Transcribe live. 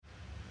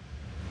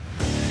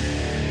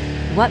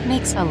What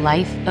makes a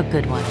life a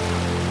good one?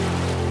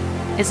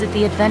 Is it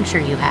the adventure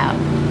you have?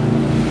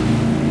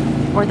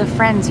 Or the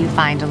friends you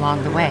find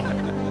along the way?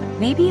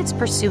 Maybe it's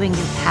pursuing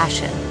your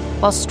passion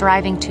while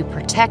striving to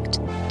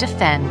protect,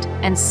 defend,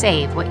 and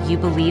save what you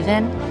believe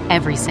in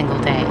every single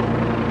day.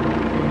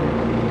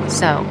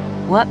 So,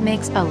 what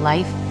makes a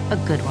life a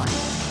good one?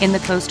 In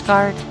the Coast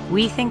Guard,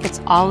 we think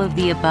it's all of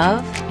the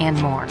above and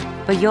more,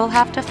 but you'll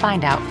have to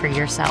find out for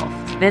yourself.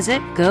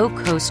 Visit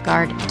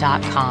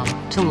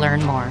gocoastguard.com to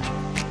learn more.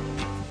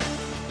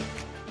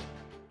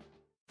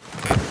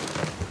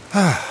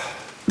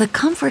 The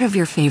comfort of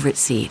your favorite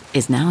seat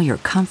is now your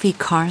comfy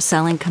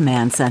car-selling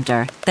command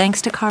center,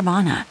 thanks to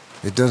Carvana.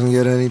 It doesn't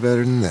get any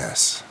better than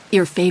this.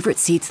 Your favorite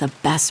seat's the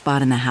best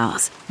spot in the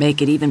house.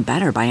 Make it even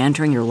better by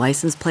entering your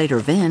license plate or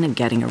VIN and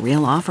getting a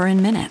real offer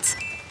in minutes.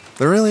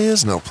 There really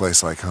is no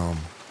place like home.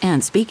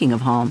 And speaking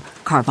of home,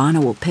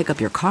 Carvana will pick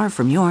up your car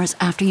from yours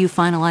after you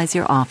finalize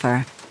your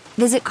offer.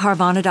 Visit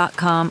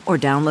Carvana.com or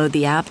download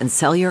the app and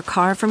sell your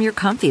car from your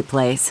comfy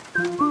place.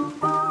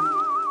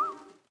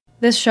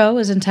 This show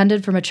is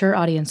intended for mature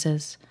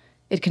audiences.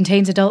 It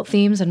contains adult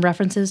themes and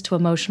references to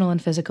emotional and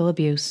physical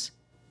abuse.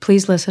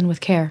 Please listen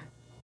with care.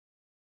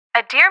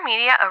 A Dear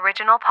Media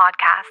original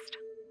podcast.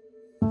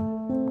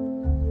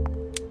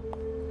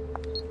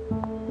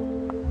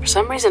 For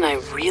some reason,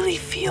 I really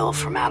feel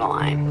for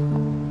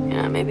Madeline.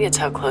 You know, maybe it's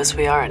how close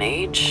we are in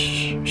age.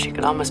 She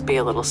could almost be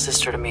a little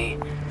sister to me.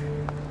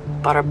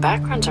 But our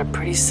backgrounds are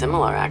pretty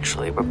similar,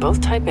 actually. We're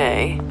both type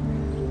A,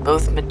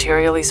 both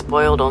materially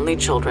spoiled only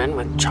children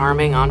with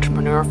charming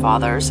entrepreneur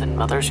fathers and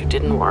mothers who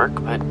didn't work,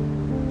 but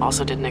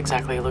also didn't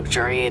exactly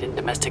luxuriate in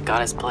domestic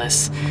goddess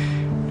bliss.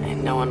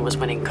 And no one was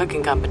winning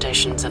cooking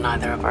competitions in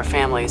either of our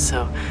families,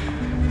 so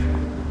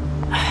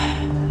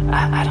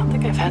I don't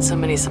think I've had so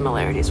many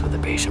similarities with a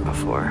patient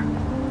before.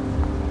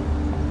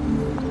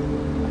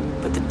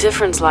 But the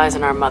difference lies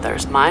in our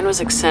mothers. Mine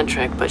was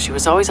eccentric, but she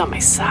was always on my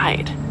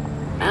side.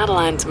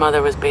 Madeline's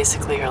mother was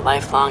basically her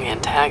lifelong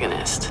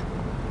antagonist.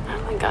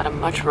 Madeline got a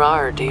much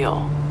rawer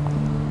deal.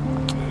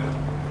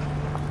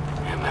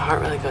 And my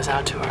heart really goes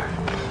out to her.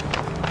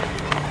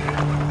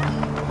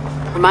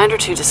 Reminder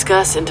to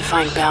discuss and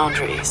define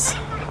boundaries.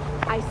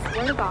 I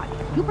swear to God,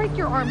 you break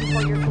your arm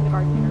before your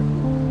kindergarten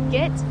interview.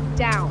 Get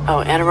down. Oh,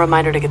 and a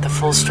reminder to get the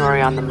full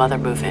story on the mother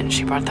move-in.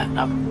 She brought that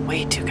up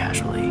way too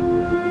casually.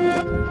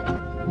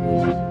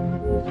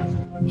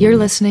 You're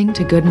listening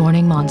to Good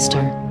Morning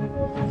Monster.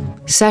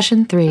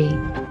 Session 3.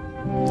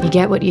 You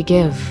get what you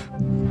give.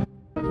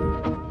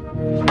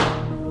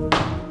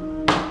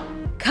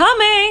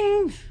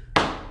 Coming!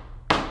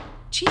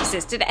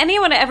 Jesus, did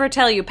anyone ever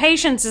tell you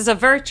patience is a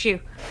virtue?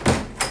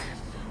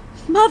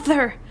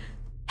 Mother!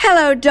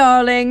 Hello,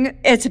 darling.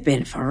 It's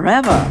been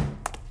forever.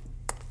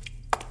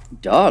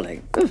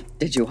 Darling,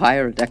 did you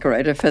hire a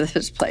decorator for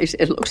this place?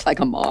 It looks like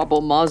a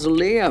marble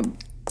mausoleum.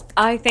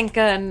 I think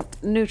a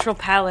neutral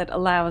palette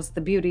allows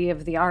the beauty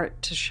of the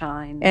art to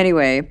shine.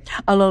 Anyway,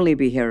 I'll only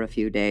be here a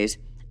few days.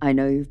 I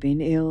know you've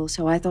been ill,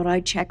 so I thought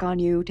I'd check on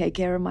you, take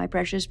care of my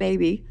precious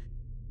baby.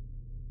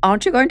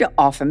 Aren't you going to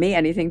offer me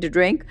anything to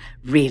drink?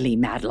 Really,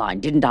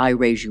 Madeline, didn't I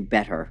raise you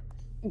better?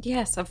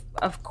 Yes,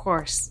 of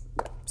course.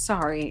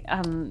 Sorry.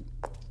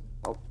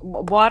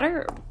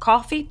 Water?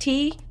 Coffee?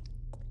 Tea?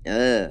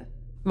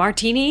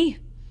 Martini?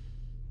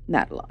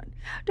 Madeline,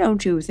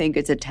 don't you think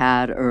it's a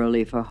tad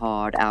early for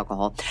hard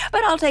alcohol?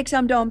 But I'll take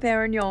some Dom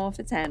Perignon if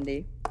it's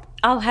handy.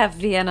 I'll have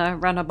Vienna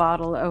run a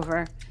bottle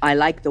over. I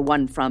like the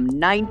one from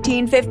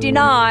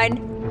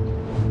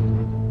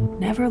 1959.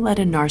 Never let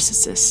a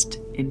narcissist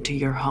into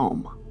your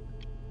home.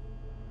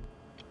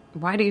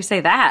 Why do you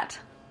say that?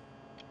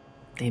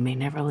 They may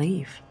never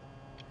leave.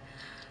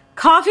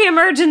 Coffee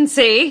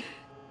emergency!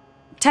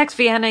 Text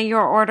Vienna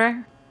your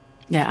order.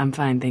 Yeah, I'm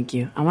fine, thank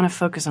you. I want to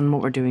focus on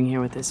what we're doing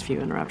here with as few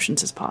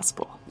interruptions as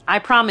possible. I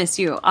promise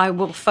you, I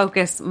will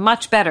focus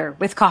much better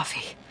with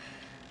coffee.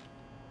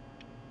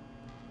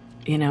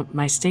 You know,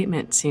 my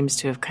statement seems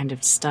to have kind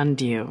of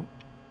stunned you.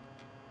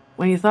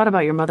 When you thought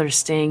about your mother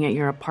staying at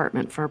your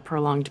apartment for a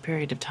prolonged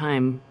period of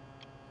time,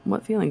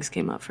 what feelings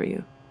came up for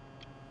you?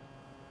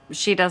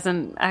 She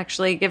doesn't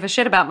actually give a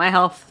shit about my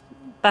health.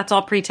 That's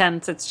all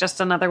pretense. It's just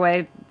another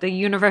way the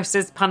universe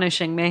is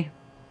punishing me.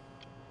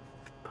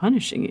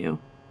 Punishing you?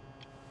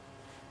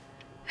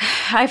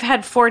 I've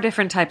had 4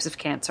 different types of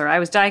cancer. I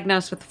was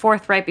diagnosed with the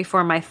 4th right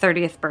before my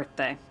 30th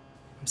birthday.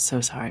 I'm so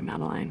sorry,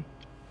 Madeline.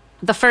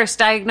 The first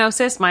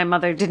diagnosis, my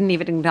mother didn't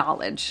even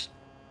acknowledge.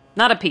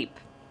 Not a peep.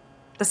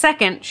 The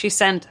second, she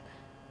sent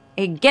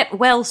a get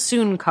well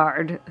soon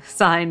card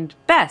signed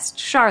Best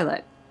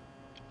Charlotte.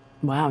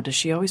 Wow, does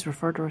she always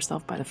refer to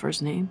herself by the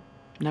first name?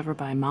 Never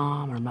by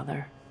mom or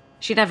mother?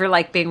 She never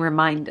liked being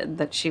reminded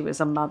that she was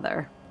a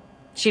mother.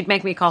 She'd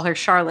make me call her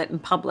Charlotte in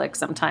public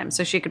sometimes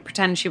so she could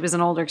pretend she was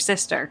an older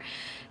sister.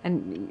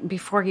 And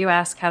before you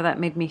ask how that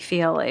made me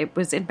feel, it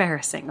was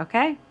embarrassing,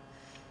 okay?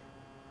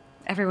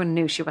 Everyone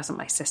knew she wasn't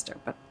my sister,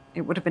 but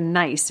it would have been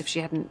nice if she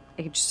hadn't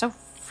aged so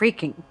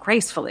freaking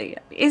gracefully.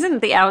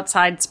 Isn't the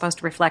outside supposed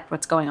to reflect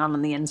what's going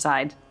on the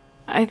inside?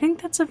 I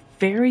think that's a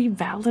very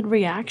valid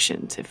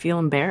reaction to feel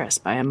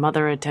embarrassed by a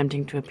mother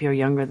attempting to appear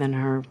younger than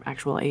her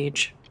actual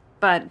age.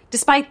 But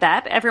despite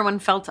that, everyone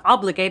felt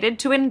obligated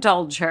to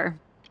indulge her.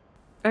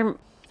 Or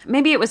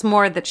maybe it was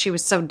more that she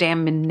was so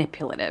damn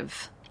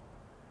manipulative.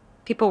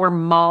 People were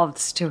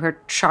moths to her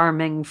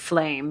charming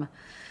flame.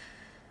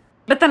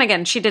 But then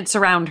again, she did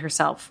surround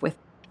herself with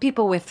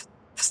people with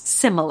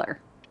similar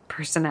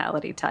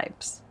personality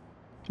types.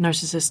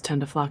 Narcissists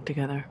tend to flock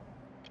together.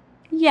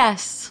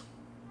 Yes.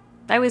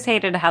 I always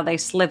hated how they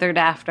slithered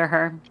after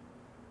her.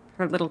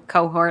 Her little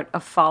cohort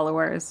of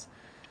followers.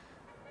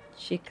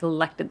 She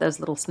collected those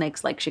little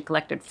snakes like she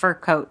collected fur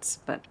coats,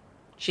 but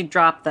she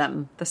dropped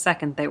them the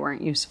second they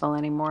weren't useful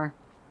anymore.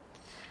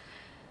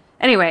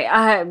 Anyway,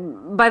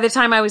 by the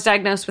time I was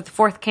diagnosed with the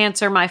 4th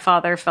cancer, my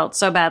father felt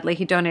so badly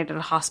he donated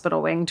a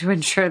hospital wing to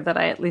ensure that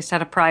I at least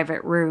had a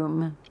private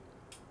room.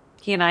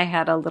 He and I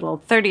had a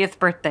little 30th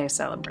birthday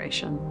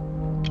celebration.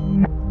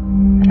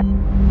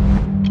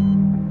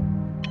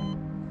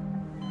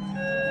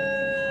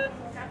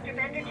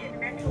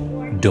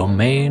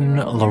 Domaine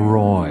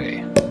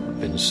Leroy.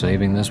 Been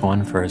saving this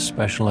one for a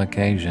special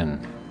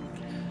occasion.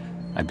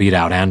 I beat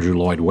out Andrew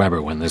Lloyd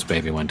Webber when this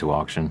baby went to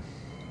auction.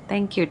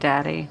 Thank you,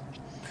 Daddy.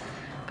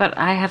 But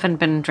I haven't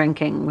been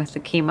drinking with the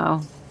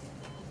chemo.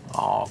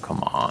 Oh,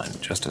 come on.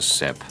 Just a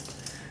sip.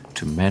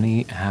 To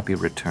many happy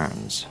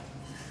returns.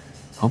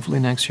 Hopefully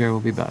next year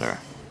will be better.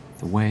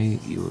 The way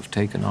you have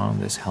taken on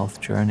this health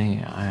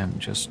journey, I am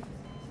just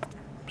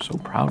so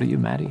proud of you,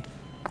 Maddie.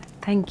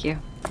 Thank you.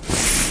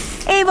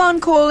 Avon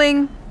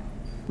calling.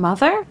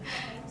 Mother?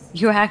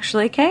 You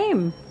actually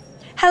came.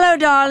 Hello,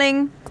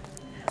 darling.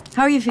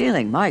 How are you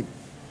feeling? My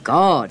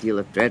God, you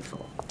look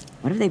dreadful.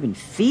 What have they been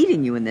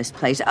feeding you in this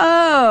place?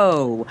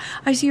 Oh,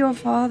 I see your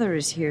father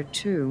is here,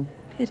 too.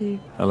 Pity.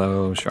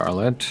 Hello,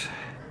 Charlotte.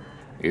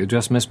 You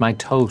just missed my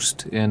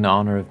toast in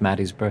honor of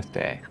Maddie's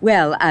birthday.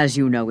 Well, as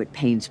you know, it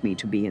pains me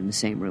to be in the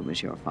same room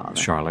as your father.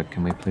 Charlotte,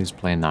 can we please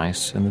play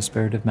nice in the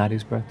spirit of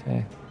Maddie's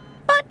birthday?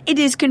 But it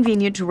is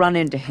convenient to run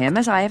into him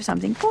as I have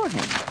something for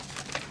him.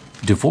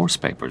 Divorce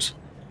papers.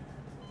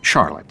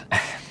 Charlotte.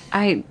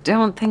 I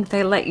don't think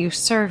they let you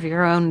serve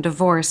your own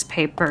divorce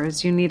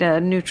papers. You need a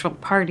neutral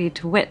party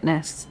to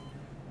witness.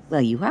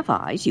 Well, you have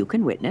eyes. You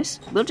can witness.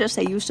 We'll just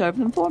say you serve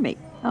them for me.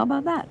 How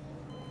about that?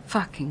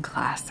 Fucking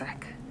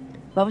classic.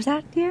 What was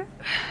that, dear?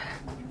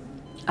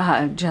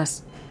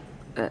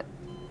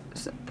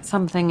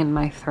 Something in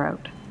my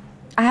throat.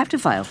 I have to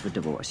file for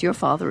divorce. Your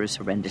father is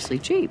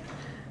horrendously cheap.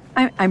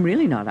 I'm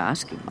really not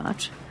asking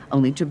much,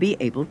 only to be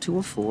able to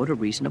afford a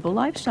reasonable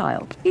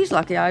lifestyle. He's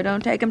lucky I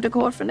don't take him to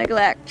court for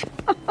neglect.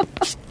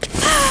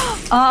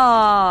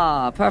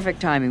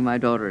 Perfect timing. My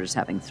daughter is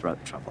having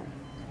throat trouble.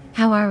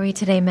 How are we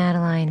today,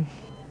 Madeline?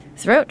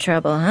 Throat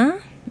trouble, huh?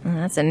 Well,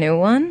 that's a new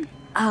one.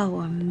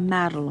 Oh,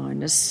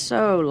 Madeline is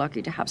so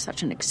lucky to have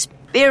such an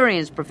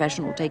experienced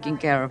professional taking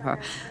care of her.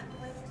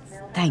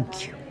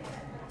 Thank you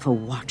for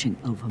watching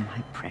over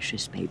my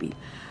precious baby.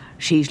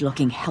 She's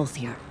looking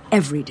healthier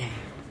every day.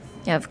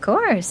 Of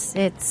course.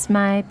 It's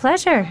my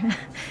pleasure.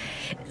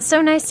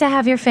 So nice to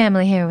have your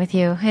family here with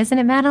you, isn't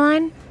it,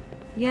 Madeline?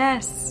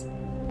 Yes,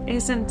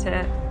 isn't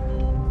it?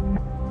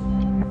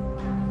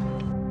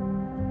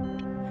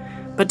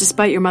 But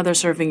despite your mother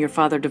serving your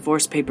father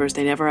divorce papers,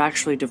 they never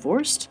actually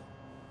divorced?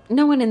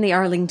 No one in the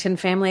Arlington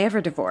family ever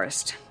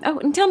divorced. Oh,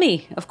 until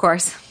me, of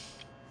course.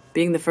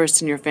 Being the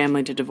first in your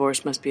family to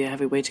divorce must be a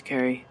heavy weight to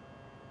carry.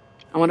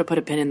 I want to put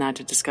a pin in that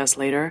to discuss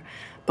later,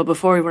 but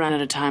before we run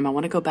out of time, I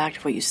want to go back to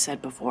what you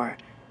said before.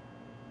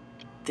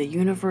 The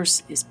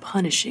universe is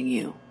punishing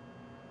you.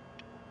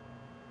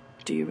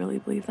 Do you really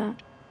believe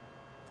that?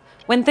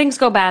 When things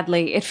go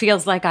badly, it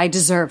feels like I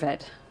deserve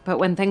it. But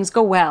when things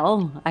go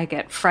well, I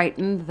get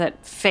frightened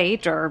that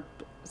fate or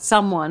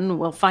someone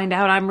will find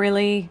out I'm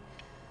really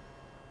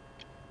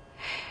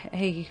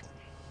a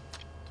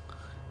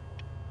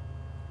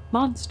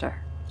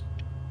monster.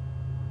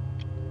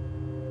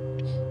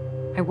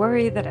 I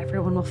worry that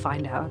everyone will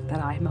find out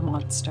that I'm a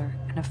monster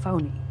and a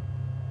phony.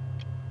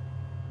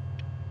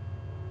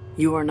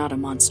 You are not a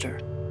monster.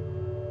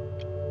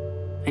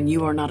 And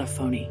you are not a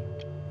phony.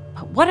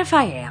 But what if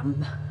I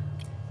am?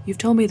 You've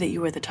told me that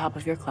you were the top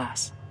of your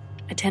class,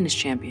 a tennis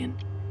champion.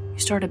 You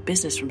started a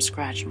business from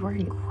scratch. You work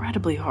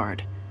incredibly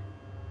hard.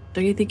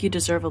 Don't you think you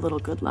deserve a little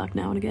good luck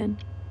now and again?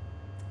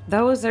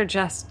 Those are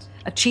just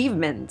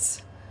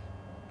achievements.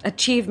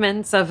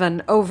 Achievements of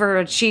an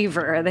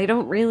overachiever. They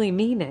don't really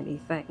mean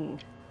anything.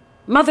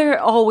 Mother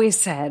always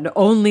said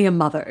only a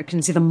mother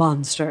can see the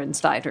monster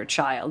inside her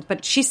child,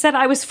 but she said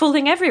I was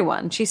fooling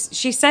everyone. She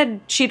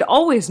said she'd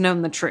always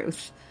known the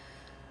truth.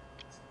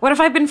 What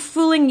if I've been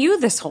fooling you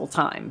this whole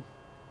time?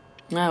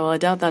 Well, I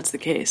doubt that's the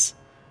case.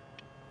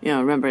 You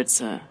know, remember,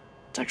 it's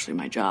actually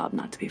my job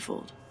not to be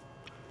fooled.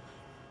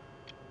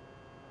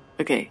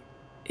 Okay,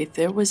 if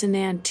there was an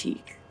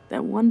antique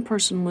that one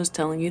person was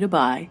telling you to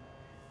buy,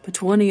 but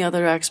 20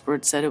 other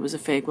experts said it was a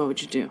fake, what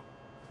would you do?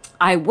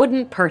 I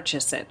wouldn't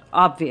purchase it,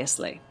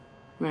 obviously.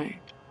 Right.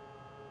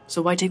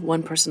 So why take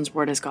one person's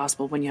word as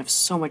gospel when you have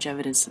so much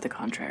evidence to the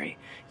contrary?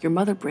 Your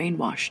mother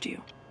brainwashed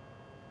you.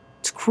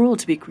 It's cruel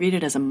to be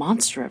greeted as a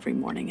monster every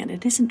morning, and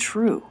it isn't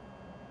true.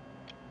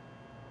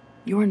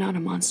 You are not a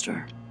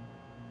monster.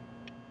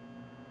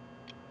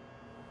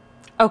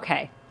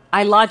 Okay,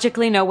 I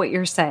logically know what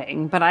you're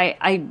saying, but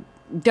I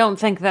don't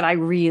think that I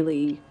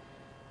really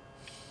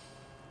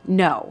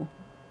know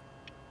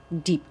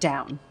deep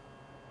down.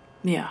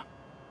 Yeah,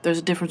 there's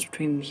a difference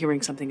between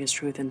hearing something as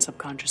truth and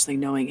subconsciously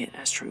knowing it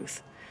as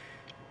truth.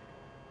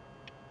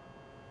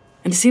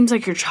 And it seems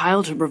like your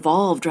childhood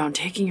revolved around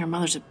taking your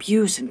mother's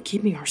abuse and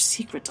keeping her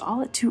secrets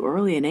all at too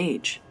early an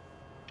age.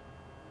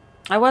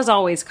 I was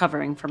always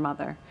covering for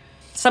Mother.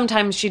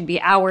 Sometimes she'd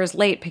be hours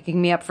late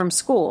picking me up from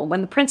school.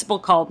 When the principal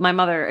called, my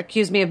mother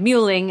accused me of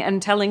muling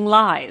and telling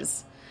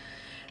lies.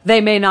 They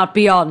may not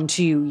be on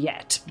to you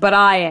yet, but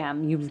I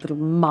am, you little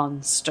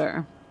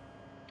monster.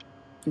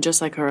 And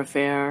just like her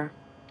affair,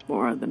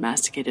 or the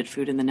masticated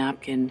food in the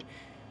napkin,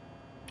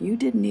 you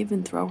didn't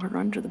even throw her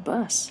under the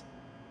bus.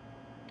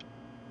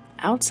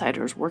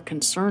 Outsiders were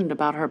concerned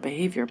about her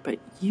behavior, but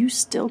you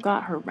still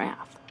got her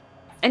wrath.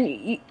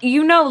 And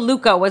you know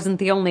Luca wasn't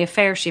the only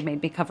affair she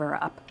made me cover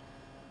up.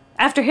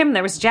 After him,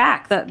 there was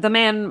Jack, the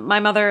man my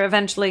mother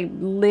eventually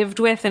lived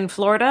with in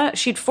Florida.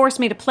 She'd force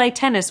me to play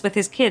tennis with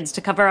his kids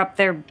to cover up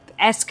their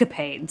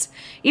escapades,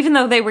 even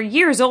though they were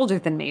years older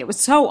than me. It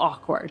was so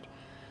awkward.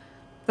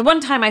 The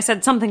one time I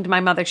said something to my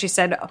mother, she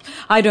said,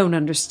 I don't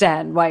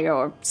understand why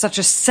you're such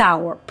a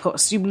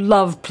sourpuss. You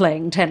love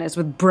playing tennis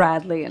with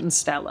Bradley and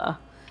Stella.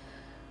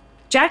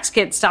 Jack's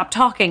kids stopped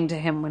talking to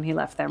him when he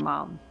left their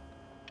mom.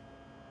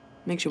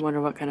 Makes you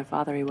wonder what kind of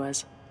father he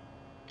was,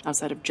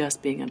 outside of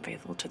just being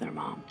unfaithful to their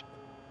mom.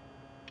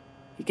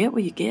 You get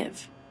what you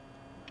give.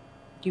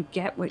 You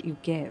get what you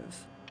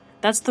give.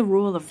 That's the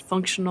rule of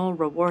functional,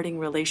 rewarding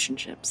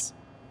relationships.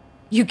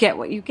 You get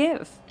what you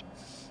give.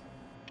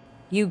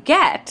 You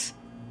get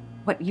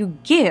what you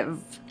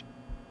give.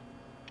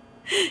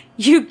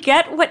 You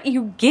get what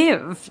you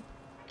give.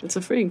 It's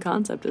a freeing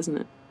concept, isn't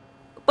it?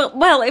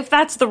 Well, if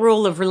that's the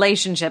rule of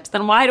relationships,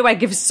 then why do I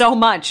give so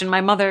much and my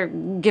mother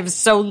gives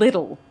so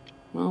little?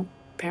 Well,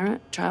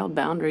 parent-child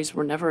boundaries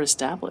were never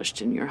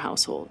established in your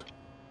household.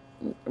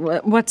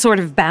 What sort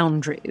of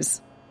boundaries?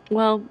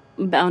 Well,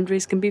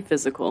 boundaries can be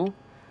physical,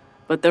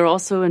 but they're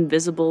also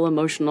invisible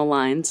emotional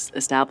lines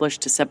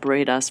established to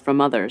separate us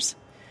from others.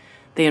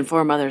 They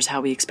inform others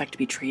how we expect to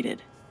be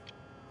treated.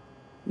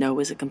 No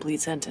is a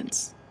complete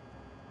sentence.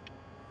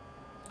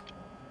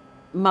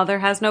 Mother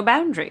has no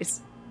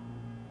boundaries.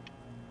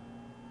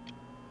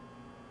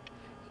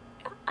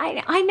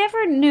 I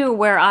never knew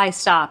where I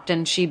stopped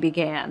and she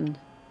began.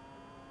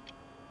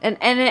 And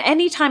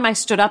any time I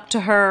stood up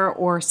to her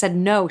or said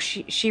no,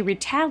 she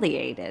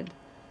retaliated.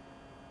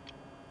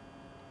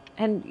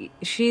 And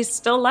she's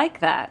still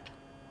like that.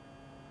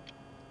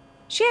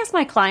 She asks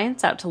my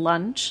clients out to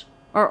lunch,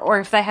 or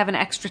if they have an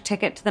extra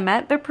ticket to the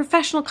Met. They're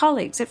professional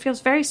colleagues. It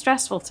feels very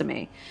stressful to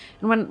me.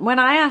 And when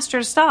I asked her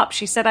to stop,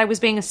 she said I was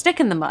being a stick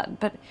in the mud.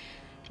 But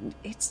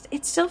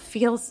it still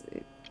feels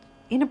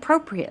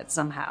inappropriate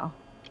somehow.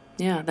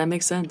 Yeah, that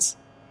makes sense.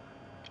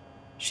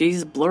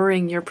 She's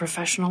blurring your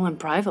professional and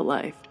private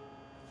life.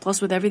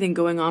 Plus, with everything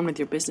going on with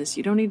your business,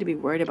 you don't need to be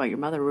worried about your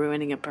mother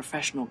ruining a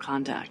professional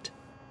contact.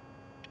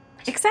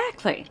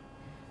 Exactly.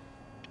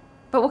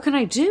 But what can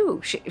I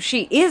do?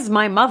 She is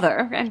my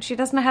mother, and she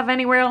doesn't have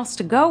anywhere else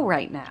to go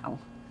right now.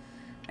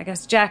 I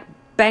guess Jack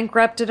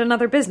bankrupted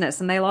another business,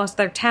 and they lost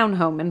their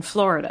townhome in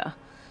Florida.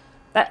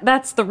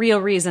 That's the real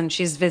reason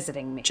she's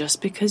visiting me.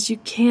 Just because you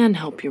can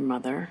help your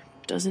mother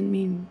doesn't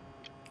mean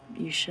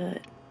you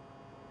should.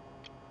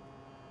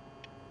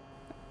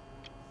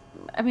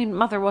 I mean,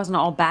 Mother wasn't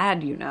all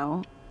bad, you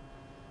know.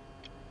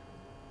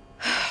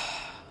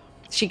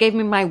 She gave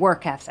me my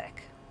work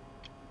ethic.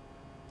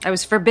 I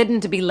was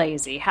forbidden to be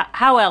lazy.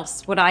 How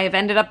else would I have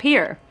ended up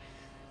here?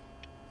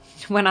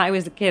 When I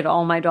was a kid,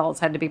 all my dolls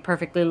had to be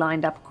perfectly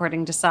lined up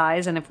according to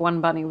size, and if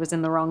one bunny was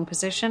in the wrong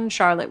position,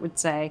 Charlotte would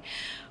say,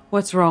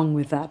 "What's wrong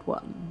with that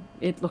one?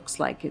 It looks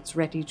like it's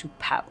ready to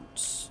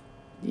pounce."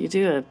 You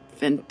do a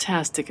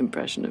fantastic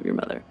impression of your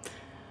mother.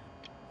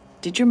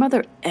 Did your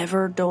mother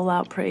ever dole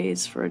out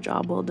praise for a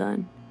job well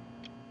done?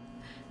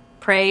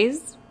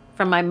 Praise?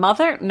 From my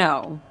mother?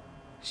 No.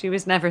 She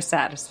was never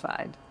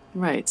satisfied.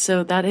 Right,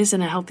 so that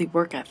isn't a healthy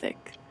work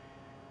ethic.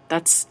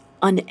 That's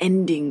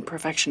unending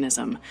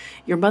perfectionism.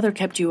 Your mother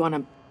kept you on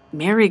a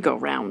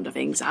merry-go-round of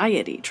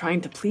anxiety,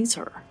 trying to please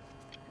her.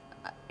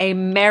 A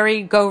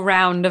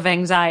merry-go-round of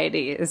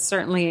anxiety is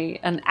certainly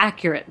an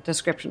accurate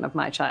description of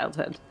my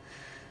childhood.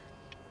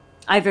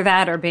 Either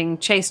that or being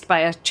chased by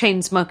a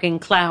chain-smoking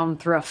clown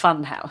through a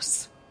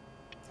funhouse.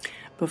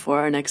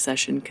 Before our next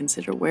session,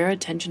 consider where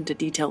attention to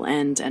detail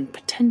ends and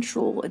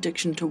potential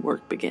addiction to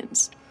work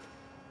begins.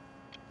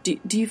 Do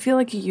you feel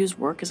like you use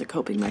work as a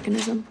coping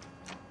mechanism?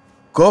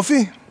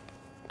 Coffee?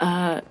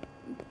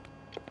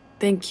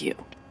 Thank you.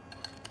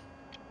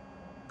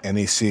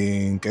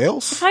 Anything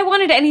else? If I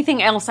wanted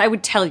anything else, I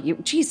would tell you.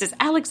 Jesus,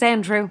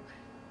 Alexandru.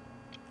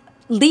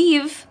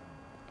 Leave.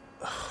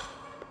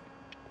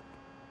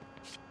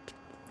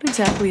 What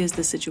exactly is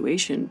the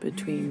situation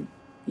between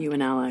you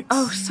and Alex?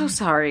 Oh, so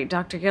sorry,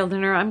 Dr.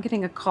 Gildner. I'm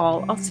getting a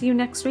call. I'll see you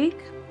next week.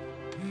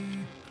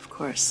 Of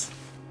course.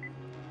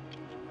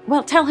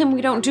 Well, tell him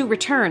we don't do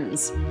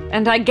returns.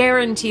 And I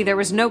guarantee there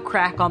was no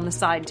crack on the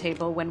side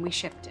table when we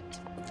shipped it.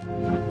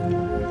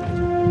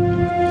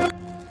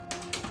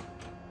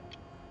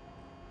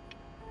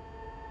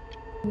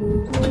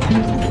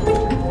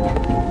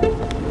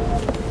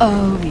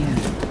 Oh, yeah.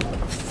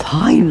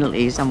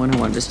 Finally, someone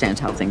who understands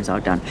how things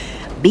are done.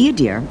 Be a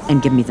dear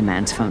and give me the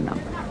man's phone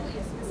number.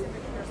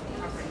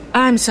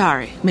 I'm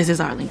sorry,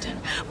 Mrs. Arlington,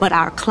 but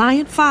our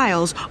client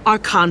files are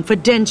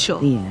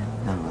confidential.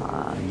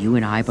 Yeah, you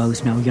and I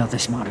both know you're the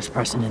smartest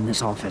person in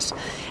this office.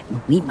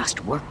 We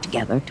must work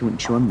together to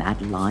ensure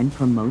Madeline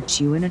promotes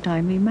you in a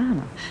timely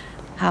manner.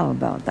 How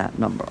about that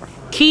number?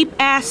 Keep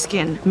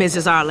asking,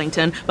 Mrs.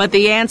 Arlington, but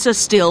the answer's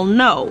still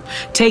no.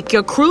 Take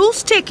your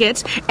cruise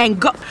tickets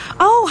and go...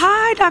 Oh,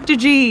 hi, Dr.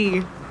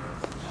 G.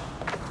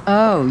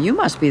 Oh, you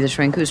must be the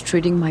shrink who's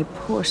treating my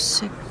poor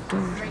sick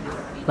daughter.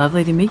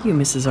 Lovely to meet you,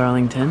 Mrs.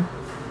 Arlington.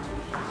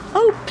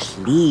 Oh,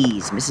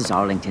 please, Mrs.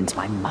 Arlington's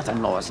my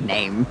mother-in-law's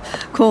name.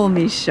 Call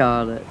me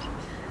Charlotte.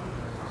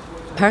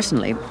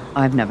 Personally,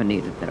 I've never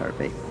needed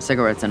therapy.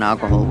 Cigarettes and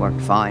alcohol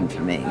worked fine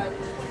for me.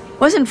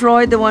 Wasn't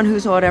Freud the one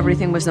who thought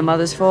everything was the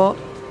mother's fault?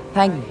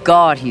 Thank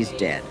God he's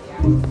dead.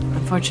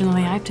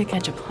 Unfortunately, I have to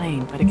catch a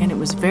plane, but again, it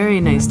was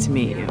very nice to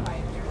meet you.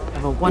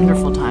 Have a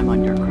wonderful time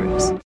on your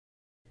cruise.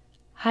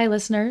 Hi,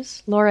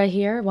 listeners. Laura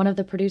here, one of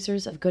the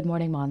producers of Good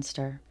Morning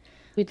Monster.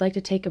 We'd like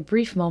to take a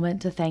brief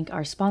moment to thank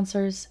our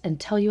sponsors and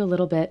tell you a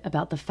little bit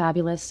about the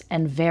fabulous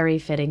and very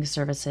fitting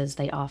services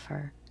they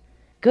offer.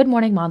 Good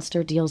Morning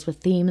Monster deals with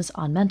themes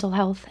on mental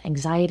health,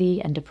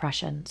 anxiety, and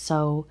depression,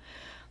 so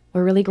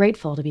we're really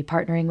grateful to be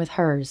partnering with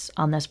HERS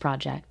on this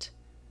project.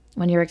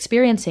 When you're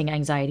experiencing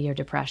anxiety or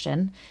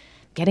depression,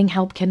 getting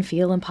help can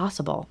feel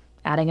impossible.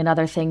 Adding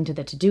another thing to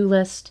the to-do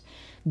list,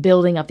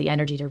 building up the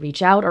energy to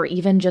reach out, or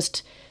even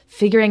just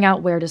figuring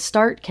out where to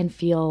start can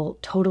feel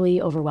totally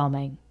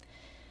overwhelming.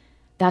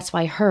 That's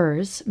why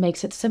HERS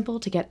makes it simple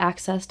to get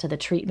access to the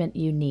treatment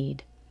you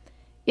need.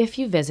 If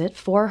you visit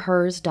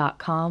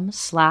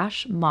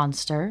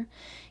forhers.com/monster,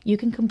 you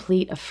can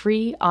complete a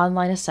free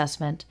online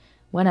assessment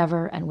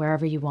whenever and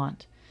wherever you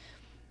want.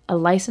 A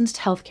licensed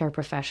healthcare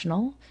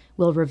professional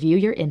will review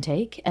your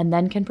intake and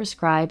then can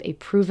prescribe a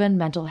proven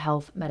mental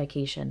health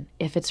medication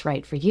if it's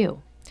right for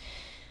you.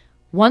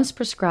 Once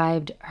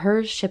prescribed,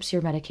 HERS ships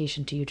your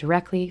medication to you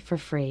directly for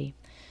free.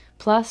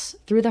 Plus,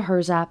 through the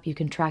HERS app, you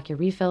can track your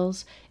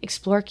refills,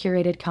 explore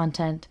curated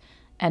content,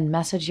 and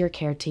message your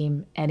care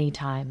team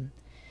anytime.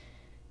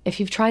 If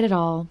you've tried it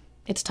all,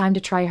 it's time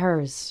to try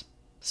HERS.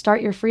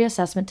 Start your free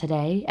assessment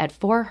today at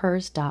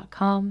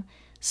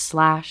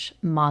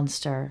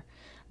forhers.com/monster.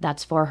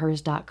 That's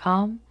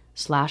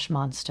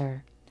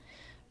forhers.com/monster.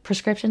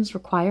 Prescriptions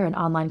require an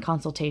online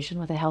consultation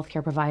with a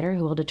healthcare provider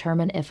who will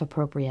determine if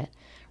appropriate.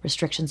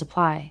 Restrictions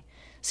apply.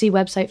 See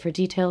website for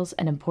details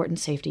and important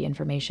safety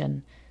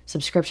information.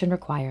 Subscription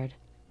required.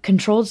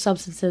 Controlled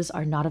substances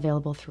are not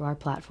available through our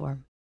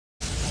platform.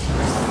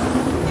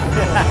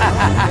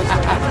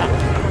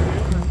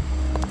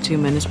 2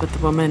 minutes with the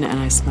woman, and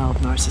I smelled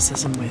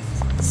narcissism with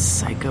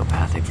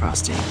psychopathic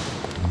frosting.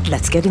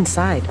 Let's get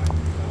inside.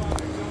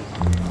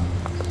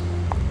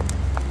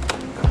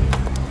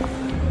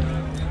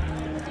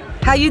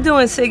 How you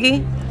doing,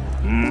 Siggy?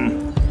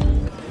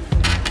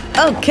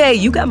 Okay,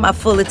 you got my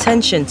full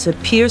attention to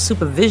peer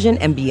supervision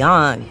and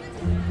beyond.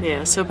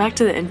 Yeah, so back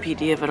to the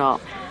NPD of it all.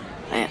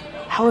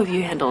 How have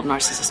you handled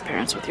narcissist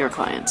parents with your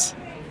clients?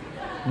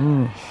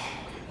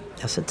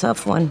 That's a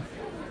tough one.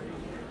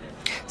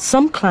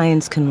 Some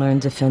clients can learn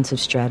defensive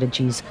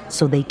strategies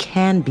so they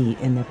can be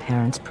in their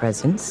parents'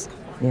 presence.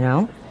 You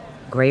know,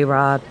 gray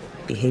rod,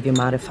 behavior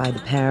modify the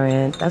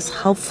parent. That's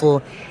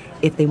helpful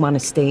if they want to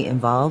stay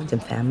involved in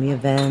family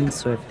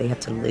events or if they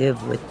have to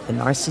live with the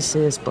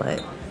narcissist.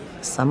 But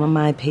some of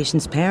my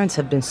patients' parents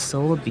have been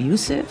so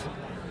abusive,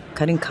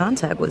 cutting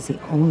contact was the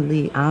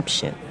only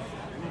option.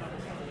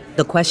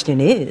 The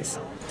question is,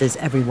 does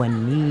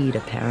everyone need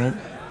a parent?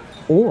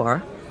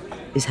 Or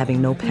is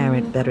having no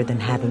parent better than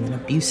having an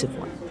abusive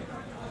one?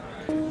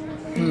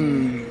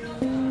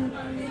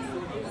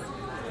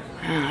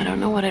 I don't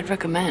know what I'd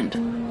recommend.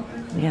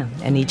 Yeah,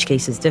 and each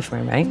case is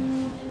different, right?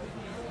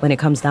 When it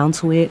comes down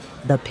to it,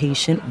 the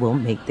patient will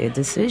make their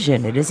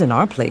decision. It isn't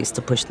our place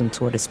to push them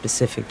toward a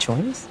specific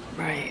choice.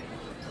 Right.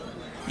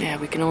 Yeah,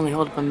 we can only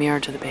hold up a mirror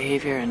to the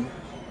behavior and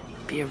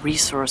be a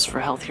resource for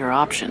healthier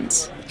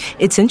options.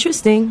 It's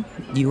interesting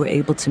you were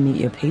able to meet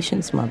your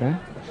patient's mother.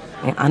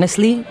 And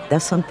honestly,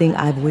 that's something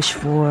I've wished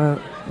for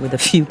with a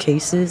few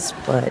cases,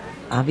 but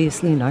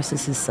obviously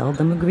narcissists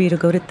seldom agree to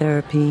go to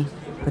therapy.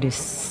 But it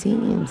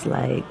seems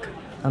like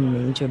a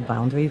major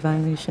boundary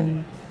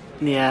violation.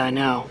 Yeah, I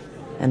know.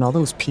 And all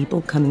those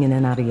people coming in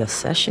and out of your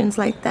sessions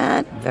like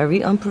that,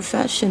 very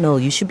unprofessional.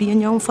 You should be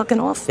in your own fucking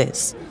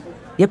office.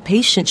 Your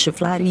patient should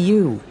fly to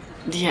you.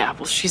 Yeah,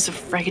 well, she's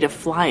afraid of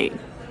flight.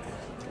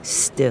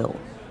 Still,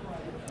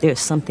 there's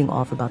something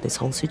off about this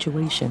whole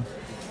situation.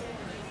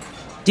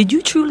 Did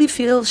you truly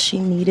feel she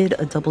needed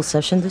a double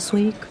session this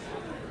week?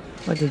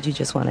 Or did you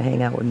just want to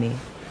hang out with me?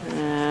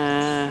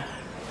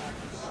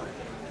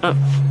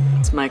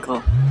 It's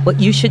Michael. Well,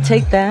 you should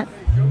take that.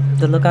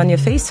 The look on your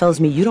face tells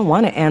me you don't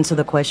want to answer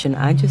the question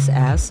I just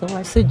asked, so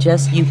I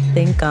suggest you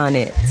think on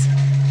it.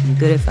 You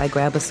good if I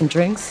grab us some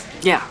drinks?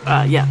 Yeah,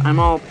 I'm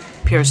all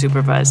peer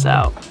supervised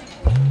out.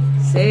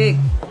 Sig,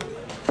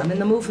 I'm in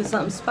the mood for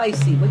something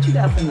spicy. What you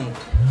got for me?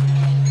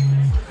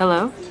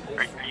 Hello?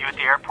 Are you at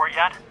the airport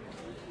yet?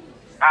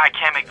 I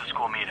can't make the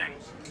school meeting.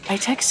 I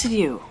texted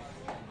you.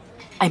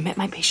 I met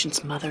my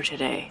patient's mother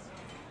today,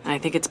 and I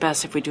think it's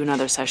best if we do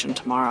another session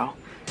tomorrow.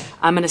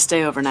 I'm gonna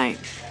stay overnight.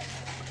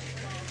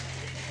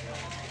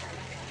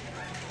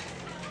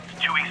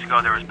 2 weeks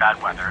ago there was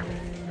bad weather,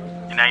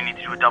 and now you need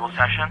to do a double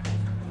session?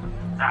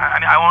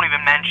 I won't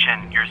even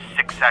mention your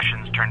 6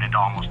 sessions turned into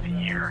almost a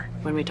year.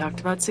 When we talked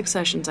about 6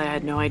 sessions, I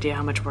had no idea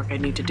how much work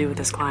I'd need to do with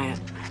this client.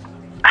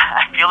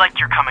 I feel like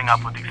you're coming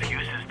up with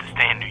excuses to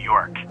stay in New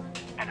York,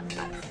 and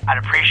I'd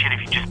appreciate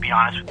if you'd just be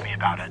honest with me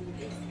about it.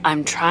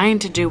 I'm trying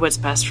to do what's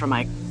best for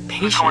my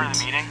patient. Who's going to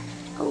the meeting?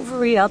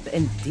 Hurry up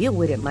and deal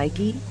with it,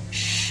 Mikey.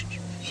 Shh.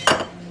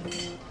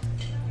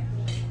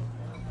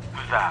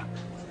 Who's that?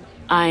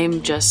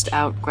 I'm just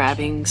out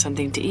grabbing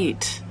something to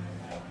eat.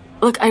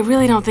 Look, I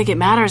really don't think it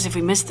matters if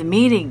we miss the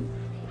meeting.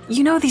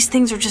 You know these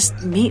things are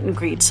just meet and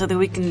greets so that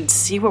we can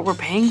see what we're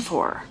paying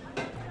for.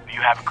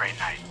 You have a great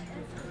night.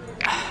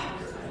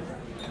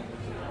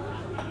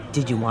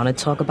 Did you want to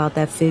talk about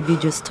that fib you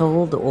just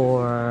told,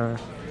 or...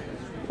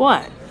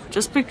 What?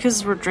 Just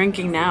because we're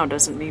drinking now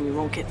doesn't mean we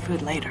won't get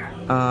food later.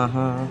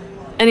 Uh-huh.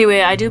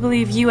 Anyway, I do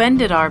believe you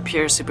ended our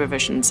peer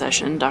supervision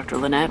session, Dr.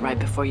 Lynette, right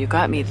before you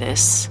got me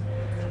this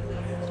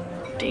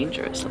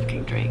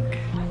dangerous-looking drink.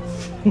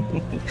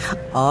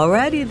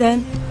 Alrighty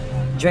then.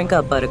 Drink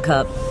up,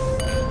 Buttercup.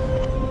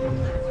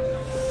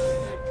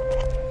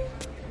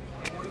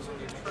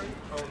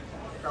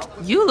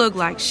 You look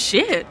like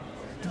shit.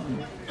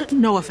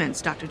 No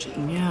offense, Dr. G.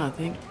 Yeah,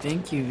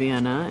 thank you,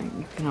 Vienna.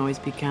 You can always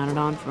be counted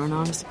on for an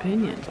honest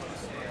opinion.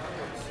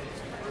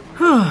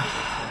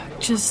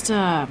 Just,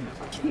 can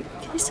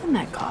you send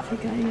that coffee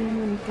guy in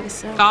when you get a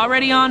sec?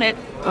 Already on it.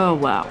 Oh,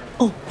 wow.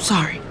 Oh,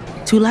 sorry.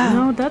 Too loud?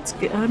 No, that's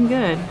good. I'm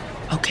good.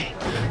 Okay,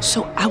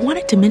 so I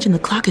wanted to mention the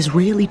clock is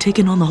really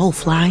ticking on the whole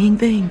flying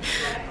thing.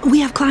 We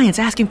have clients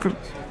asking for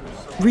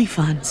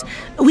refunds.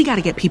 We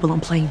gotta get people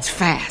on planes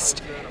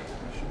fast.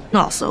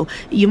 Also,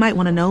 you might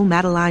want to know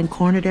Madeline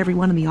cornered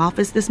everyone in the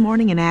office this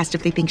morning and asked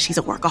if they think she's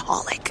a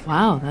workaholic.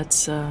 Wow,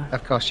 that's,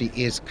 Of course she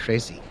is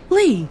crazy.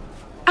 Lee,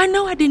 I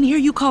know I didn't hear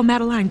you call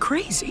Madeline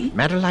crazy.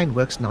 Madeline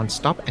works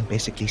non-stop and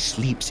basically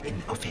sleeps in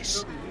the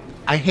office.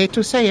 I hate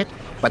to say it,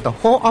 but the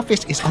whole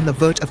office is on the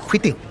verge of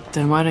quitting.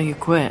 Then why don't you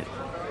quit?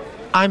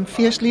 I'm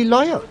fiercely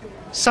loyal,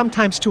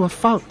 sometimes to a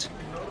fault.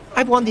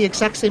 I've worn the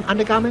exact same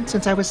undergarments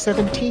since I was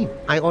 17.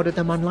 I ordered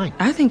them online.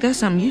 I think that's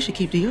something you should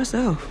keep to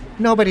yourself.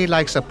 Nobody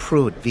likes a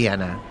prude,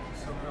 Vienna.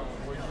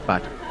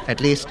 But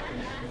at least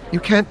you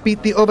can't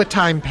beat the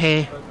overtime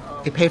pay.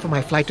 They paid for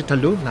my flight to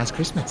Tulum last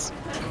Christmas.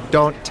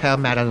 Don't tell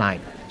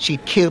Madeline.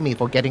 She'd kill me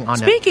for getting on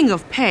Speaking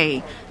of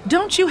pay,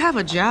 don't you have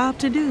a job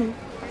to do?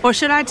 Or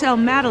should I tell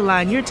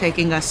Madeline you're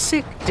taking a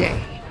sick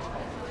day?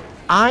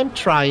 I'm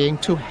trying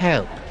to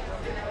help.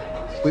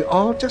 We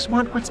all just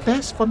want what's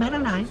best for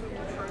Madeline.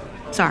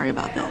 Sorry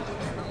about that.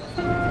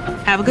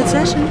 Have a good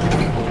session.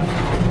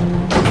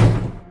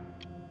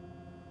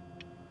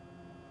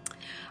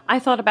 I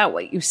thought about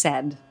what you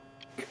said.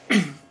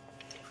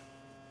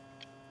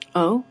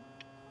 Oh?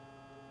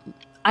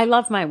 I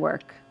love my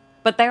work,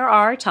 but there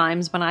are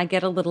times when I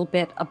get a little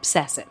bit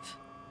obsessive.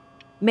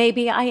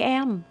 Maybe I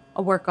am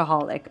a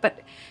workaholic, but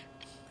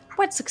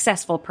what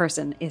successful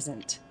person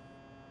isn't?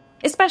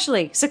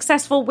 Especially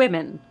successful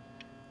women.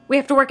 We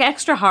have to work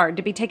extra hard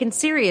to be taken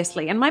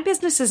seriously, and my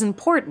business is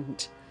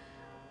important.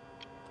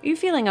 Are you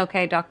feeling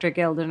okay, Dr.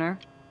 Gildener?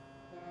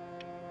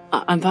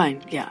 I'm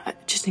fine. Yeah, I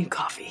just need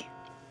coffee.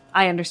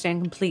 I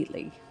understand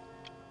completely.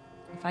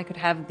 If I could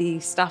have the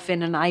stuff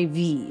in an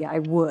IV, I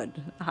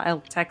would.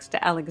 I'll text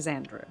to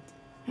Alexandra.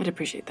 I'd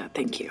appreciate that.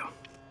 Thank you.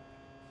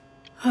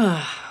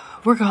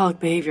 Workaholic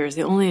behavior is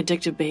the only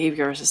addictive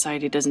behavior our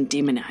society doesn't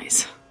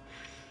demonize.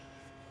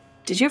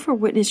 Did you ever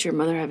witness your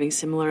mother having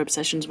similar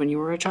obsessions when you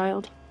were a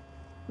child?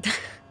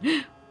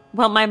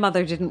 Well, my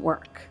mother didn't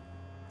work.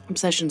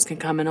 Obsessions can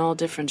come in all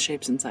different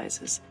shapes and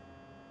sizes.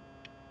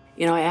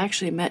 You know, I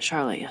actually met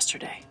Charlotte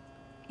yesterday.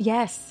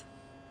 Yes.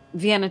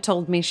 Vienna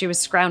told me she was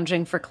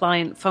scrounging for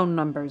client phone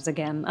numbers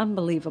again.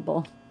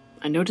 Unbelievable.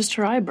 I noticed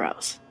her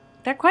eyebrows.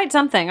 They're quite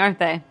something, aren't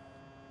they?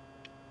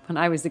 When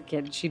I was a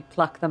kid, she'd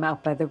pluck them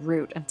out by the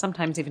root and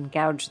sometimes even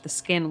gouge the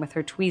skin with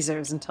her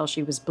tweezers until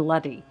she was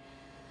bloody.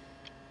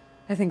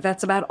 I think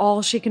that's about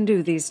all she can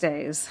do these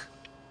days.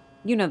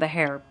 You know the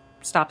hair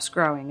stops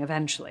growing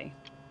eventually.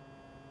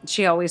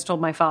 She always told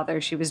my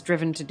father she was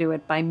driven to do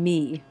it by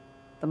me,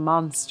 the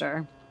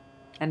monster,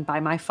 and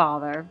by my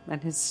father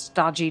and his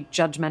stodgy,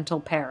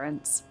 judgmental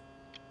parents.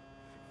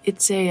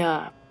 It's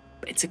a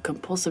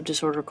compulsive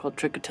disorder called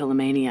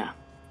trichotillomania.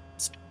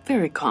 It's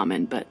very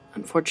common, but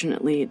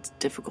unfortunately it's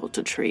difficult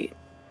to treat.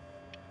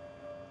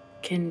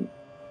 Can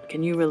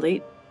you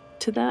relate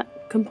to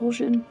that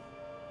compulsion?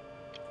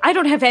 I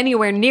don't have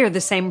anywhere near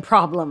the same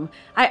problem.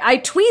 I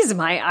tweeze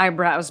my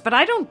eyebrows, but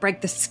I don't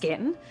break the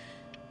skin.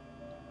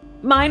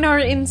 Mine are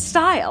in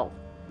style.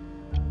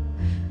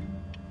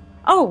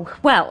 Oh,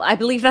 well, I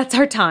believe that's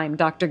our time,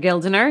 Dr.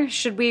 Gildener.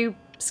 Should we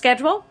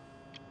schedule?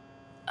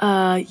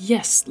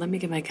 Yes. Let me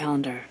get my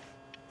calendar.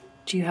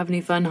 Do you have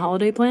any fun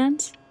holiday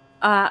plans?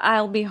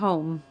 I'll be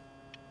home.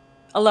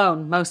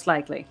 Alone, most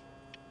likely.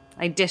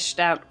 I dished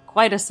out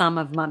quite a sum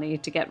of money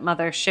to get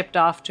Mother shipped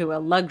off to a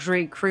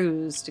luxury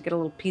cruise to get a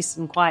little peace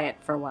and quiet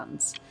for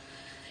once.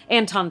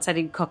 Anton said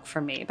he'd cook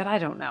for me, but I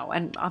don't know,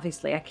 and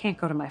obviously I can't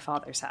go to my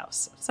father's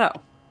house, so...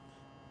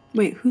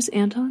 Wait, who's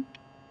Anton?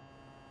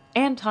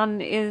 Anton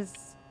is...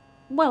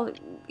 well,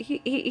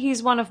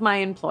 he's one of my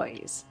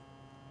employees.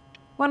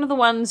 One of the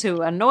ones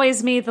who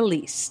annoys me the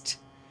least.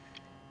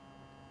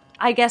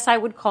 I guess I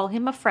would call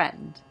him a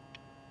friend.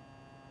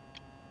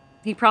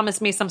 He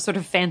promised me some sort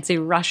of fancy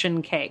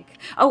Russian cake.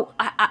 Oh,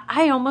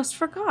 I almost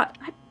forgot.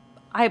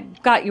 I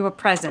got you a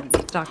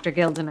present, Dr.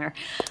 Gildener.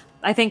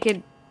 I think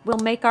it will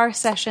make our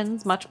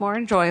sessions much more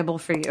enjoyable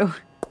for you.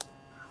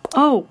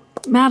 Oh,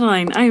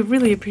 Madeline, I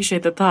really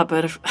appreciate the thought,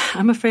 but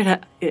I'm afraid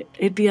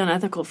it'd be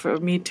unethical for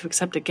me to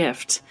accept a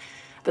gift.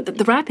 But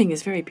the wrapping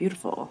is very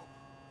beautiful.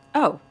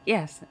 Oh,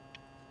 yes.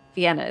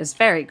 Vienna is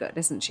very good,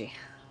 isn't she?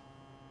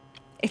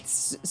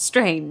 It's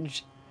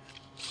strange.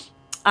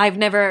 I've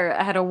never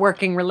had a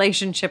working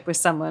relationship with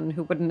someone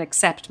who wouldn't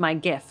accept my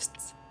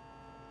gifts.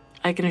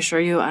 I can assure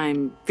you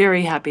I'm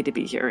very happy to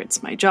be here.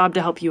 It's my job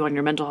to help you on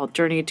your mental health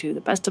journey to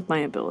the best of my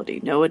ability.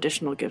 No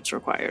additional gifts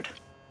required.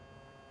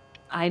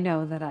 I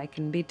know that I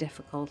can be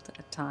difficult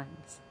at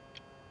times.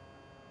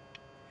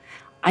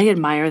 I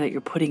admire that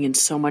you're putting in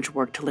so much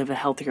work to live a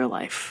healthier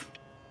life.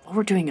 What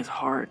we're doing is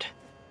hard.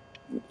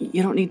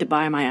 You don't need to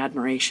buy my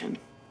admiration.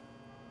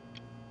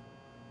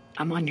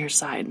 I'm on your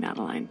side,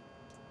 Madeline.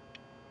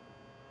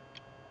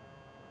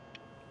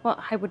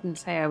 Well, I wouldn't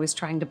say I was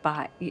trying to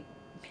buy... You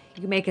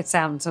make it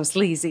sound so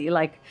sleazy,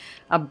 like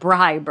a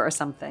bribe or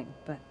something,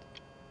 but...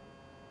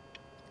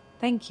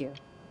 Thank you.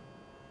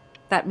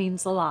 That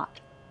means a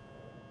lot.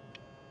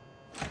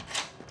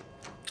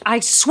 I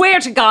swear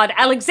to God,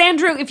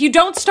 Alexandru, if you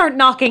don't start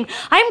knocking,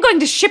 I'm going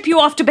to ship you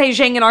off to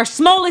Beijing in our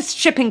smallest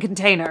shipping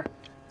container.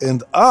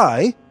 And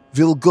I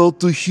will go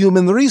to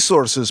human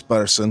resources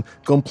person,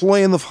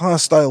 complain of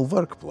hostile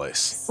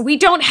workplace. We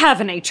don't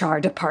have an HR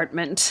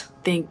department.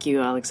 Thank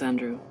you,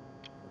 Alexandru.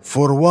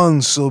 For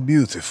one so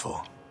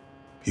beautiful,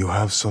 you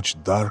have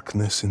such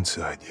darkness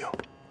inside you.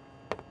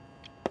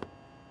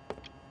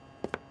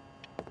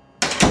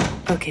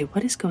 Okay,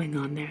 what is going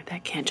on there?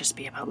 That can't just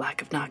be about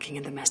lack of knocking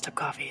and the messed up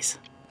coffees.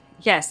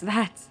 Yes,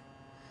 that's...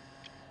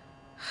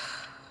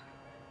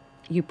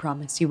 You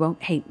promise you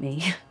won't hate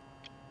me.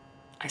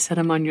 I said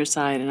I'm on your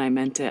side, and I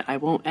meant it. I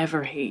won't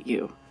ever hate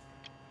you.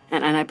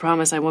 And I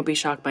promise I won't be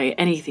shocked by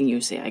anything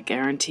you say. I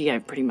guarantee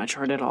I've pretty much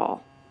heard it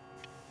all.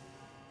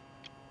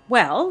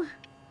 Well...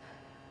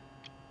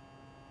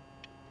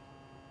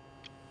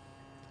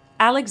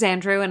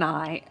 Alexandru and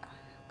I...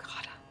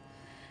 God,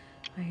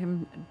 I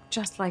am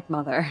just like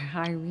Mother.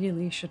 I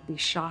really should be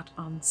shot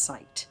on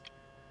sight.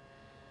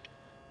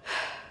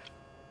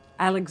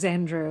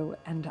 Alexandru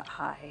and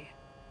I...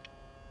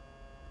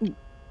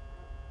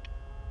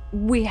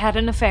 We had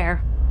an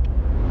affair.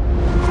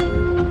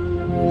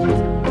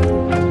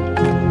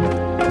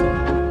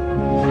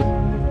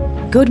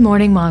 Good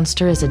Morning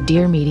Monster is a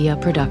Dear Media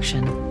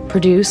production,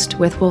 produced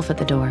with Wolf at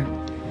the Door,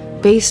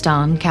 based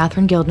on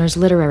Katherine Gildener's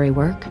literary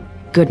work,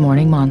 Good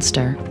Morning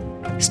Monster.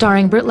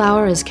 Starring Britt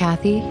Lauer as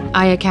Kathy,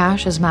 Aya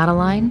Cash as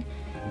Madeline,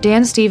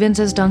 Dan Stevens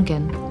as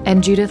Duncan,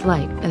 and Judith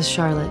Light as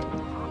Charlotte.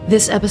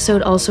 This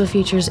episode also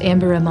features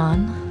Amber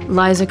Iman,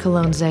 Liza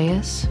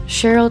Colon-Zayas,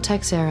 Cheryl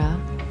Texera,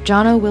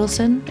 Jono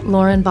Wilson,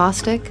 Lauren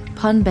Bostic,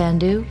 Pun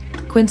Bandhu,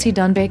 Quincy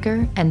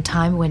Dunbaker, and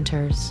Time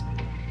Winters.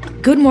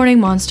 Good Morning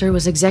Monster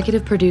was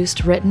executive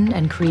produced, written,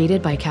 and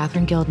created by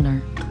Katherine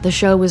Gildener. The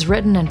show was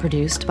written and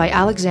produced by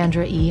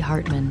Alexandra E.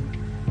 Hartman.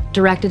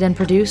 Directed and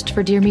produced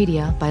for Dear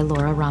Media by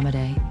Laura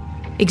Ramaday.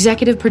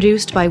 Executive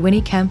produced by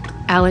Winnie Kemp,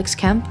 Alex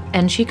Kemp,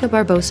 and Chica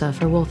Barbosa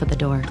for Wolf at the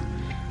Door.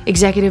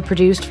 Executive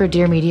produced for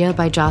Dear Media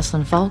by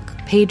Jocelyn Falk,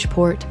 Paige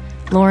Port,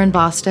 Lauren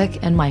Bostic,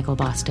 and Michael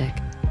Bostic.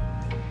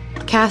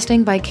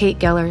 Casting by Kate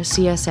Geller,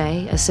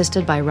 CSA,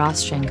 assisted by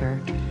Ross Schenker.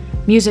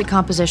 Music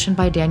composition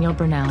by Daniel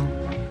Burnell.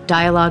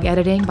 Dialogue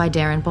editing by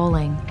Darren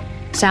Bowling.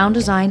 Sound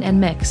design and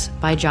mix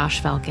by Josh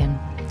Falcon.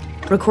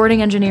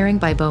 Recording engineering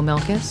by Bo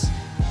Milkus.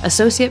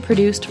 Associate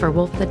produced for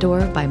Wolf at the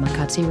Door by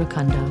Makatsi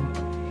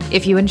Rukundo.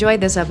 If you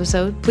enjoyed this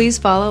episode, please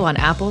follow on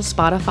Apple,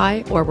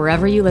 Spotify, or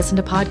wherever you listen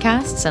to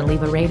podcasts and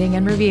leave a rating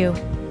and review.